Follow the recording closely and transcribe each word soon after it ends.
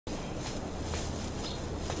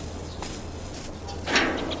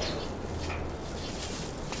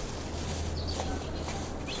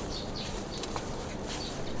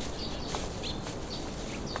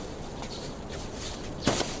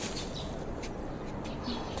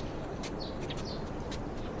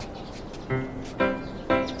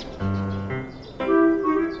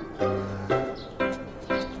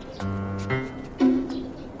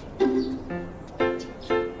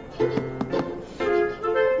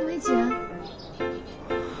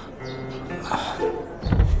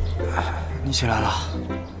你起来了？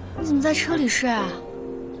你怎么在车里睡啊？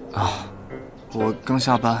啊，我刚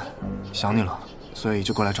下班，想你了，所以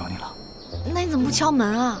就过来找你了。那你怎么不敲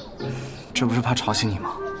门啊？这不是怕吵醒你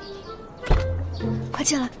吗？快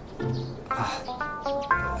进来。啊，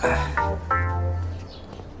哎。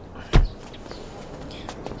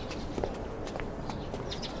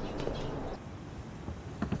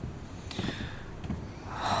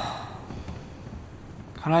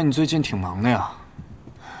看来你最近挺忙的呀。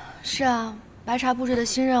是啊，白茶布置的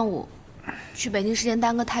新任务，去北京时间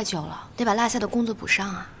耽搁太久了，得把落下的工作补上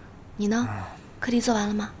啊。你呢？课题做完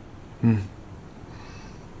了吗？嗯。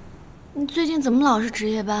你最近怎么老是值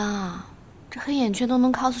夜班啊？这黑眼圈都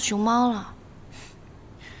能 cos 熊猫了。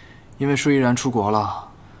因为舒依然出国了，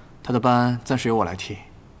她的班暂时由我来替。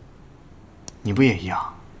你不也一样？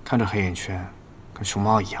看着黑眼圈，跟熊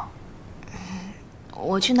猫一样。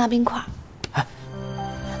我去拿冰块。哎，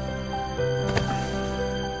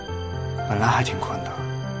本来还挺困的，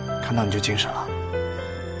看到你就精神了。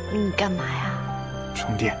你干嘛呀？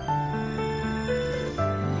充电。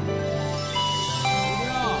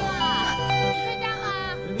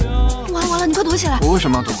完了，你快躲起来！我为什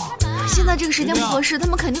么要躲？现在这个时间不合适，他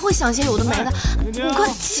们肯定会想些有的没的。你快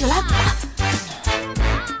起来！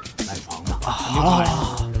赖床呢？好了，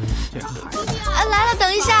这孩子。来了，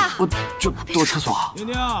等一下。我就躲厕所。宁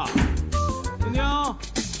宁，宁宁。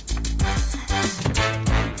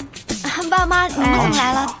爸妈，你们怎么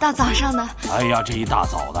来了？大早上的。哎呀，这一大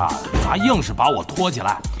早的，他硬是把我拖起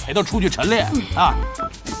来，陪他出去晨练啊。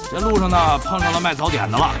这路上呢，碰上了卖早点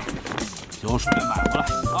的了，就顺便买回来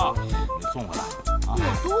啊，给送回来啊。我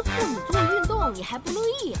督促你做运动，你还不乐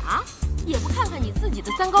意啊？也不看看你自己的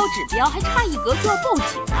三高指标，还差一格就要报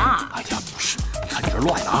警啊！哎呀，不是，你看你这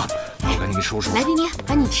乱的啊！我赶紧给收拾。来，丁丁，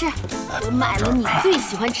赶紧吃，我买了你最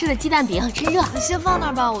喜欢吃的鸡蛋饼，趁热。你先放那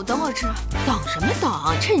儿吧，我等会儿吃。等什么等？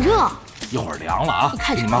趁热。一会儿凉了啊！你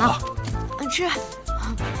看什么呢？吃，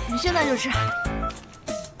你现在就吃。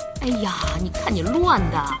哎呀，你看你乱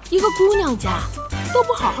的，一个姑娘家都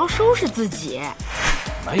不好好收拾自己。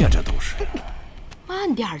什么呀，这都是。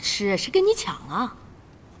慢点吃，谁跟你抢啊？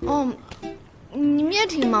哦，你们也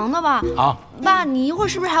挺忙的吧？啊，爸，你一会儿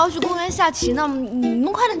是不是还要去公园下棋呢？你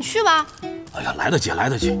们快点去吧。哎呀，来得及，来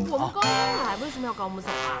得及。我们刚刚来，为什么要赶我们走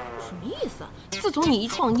啊？什么意思？自从你一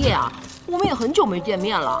创业啊，我们也很久没见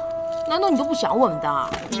面了。难道你都不想我们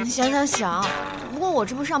的？想，不过我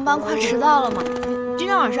这不上班快迟到了吗？今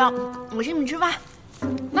天晚上我请你吃饭。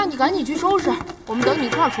那你赶紧去收拾，我们等你一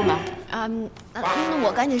块儿出门。啊，那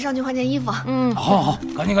我赶紧上去换件衣服。好，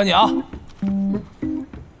赶紧啊！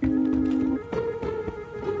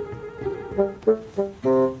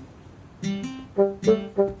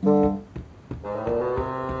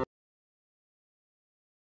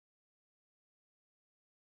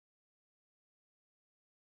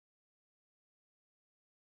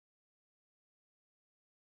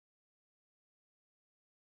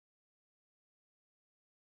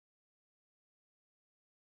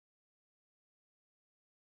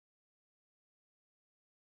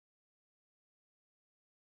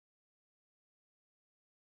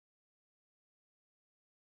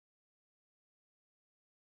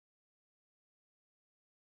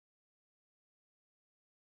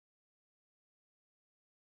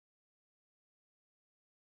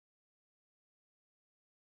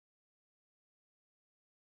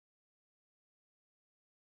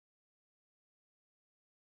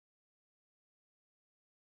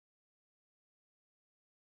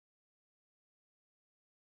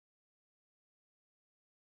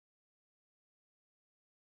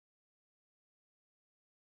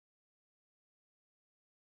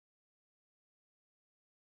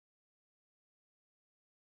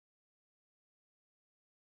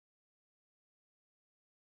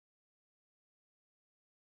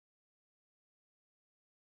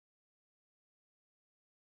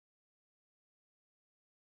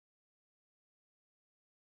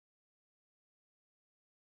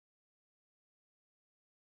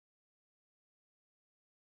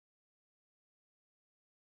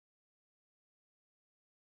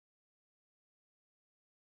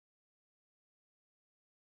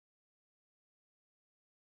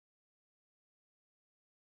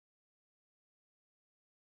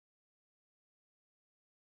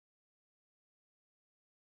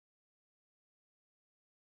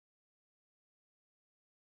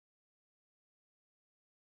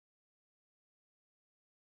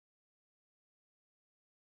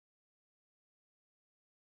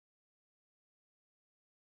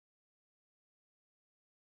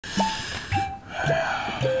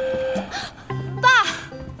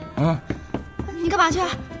你干嘛去？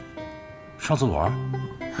上厕所？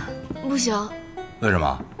不行，为什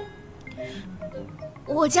么？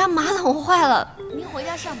我家马桶坏了，您回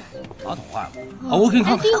家上吧。马桶坏了啊，我给你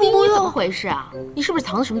看看。丁丁，你怎么回事啊？你是不是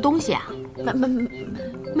藏了什么东西啊？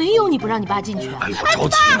没有，你不让你爸进去啊？哎呦，我着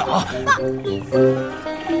急呢啊！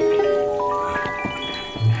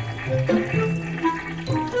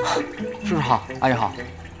叔叔好，阿姨好，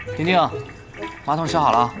丁丁，马桶修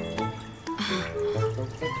好了。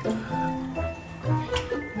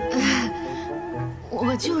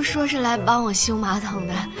我就说是来帮我修马桶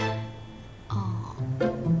的。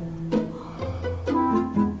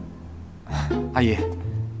阿姨，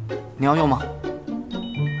你要用吗？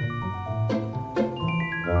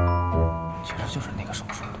其实就是那个手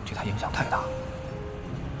术对他影响太大。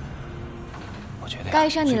我觉得高医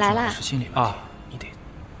生你来啦是心理问题，你得。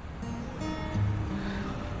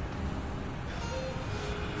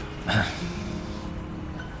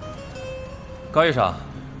高医生，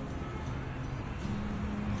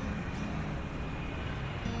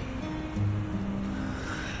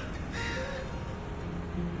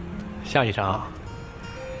向医生，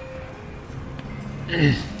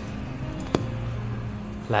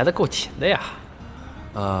来的够勤的呀。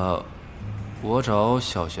我找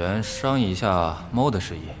小璇商议一下猫的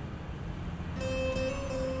事宜。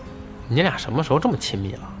你俩什么时候这么亲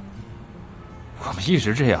密了？我们一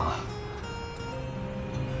直这样啊。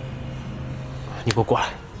你给我过来。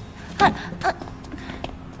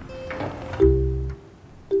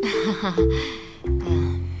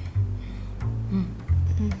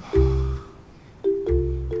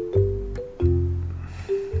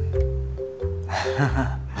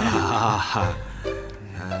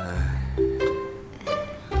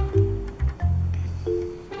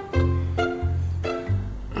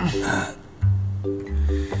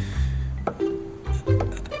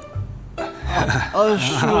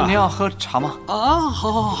叔叔，您要喝茶吗？啊，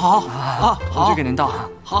好啊，我去给您倒。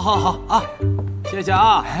好啊，谢谢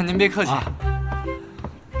啊，您别客气。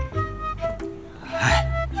哎，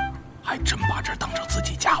还真把这儿当成自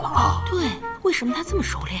己家了啊。对，为什么他这么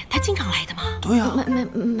熟练？他经常来的吗？对呀，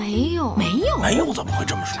没有。没有怎么会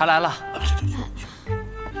这么说？茶来了。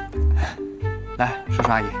来，叔叔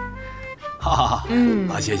阿姨。好，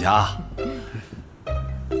谢谢啊。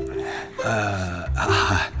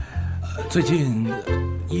最近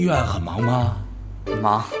医院很忙吗？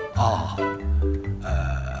忙。哦。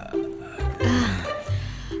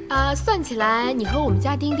算起来，你和我们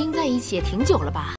家丁丁在一起也挺久了吧？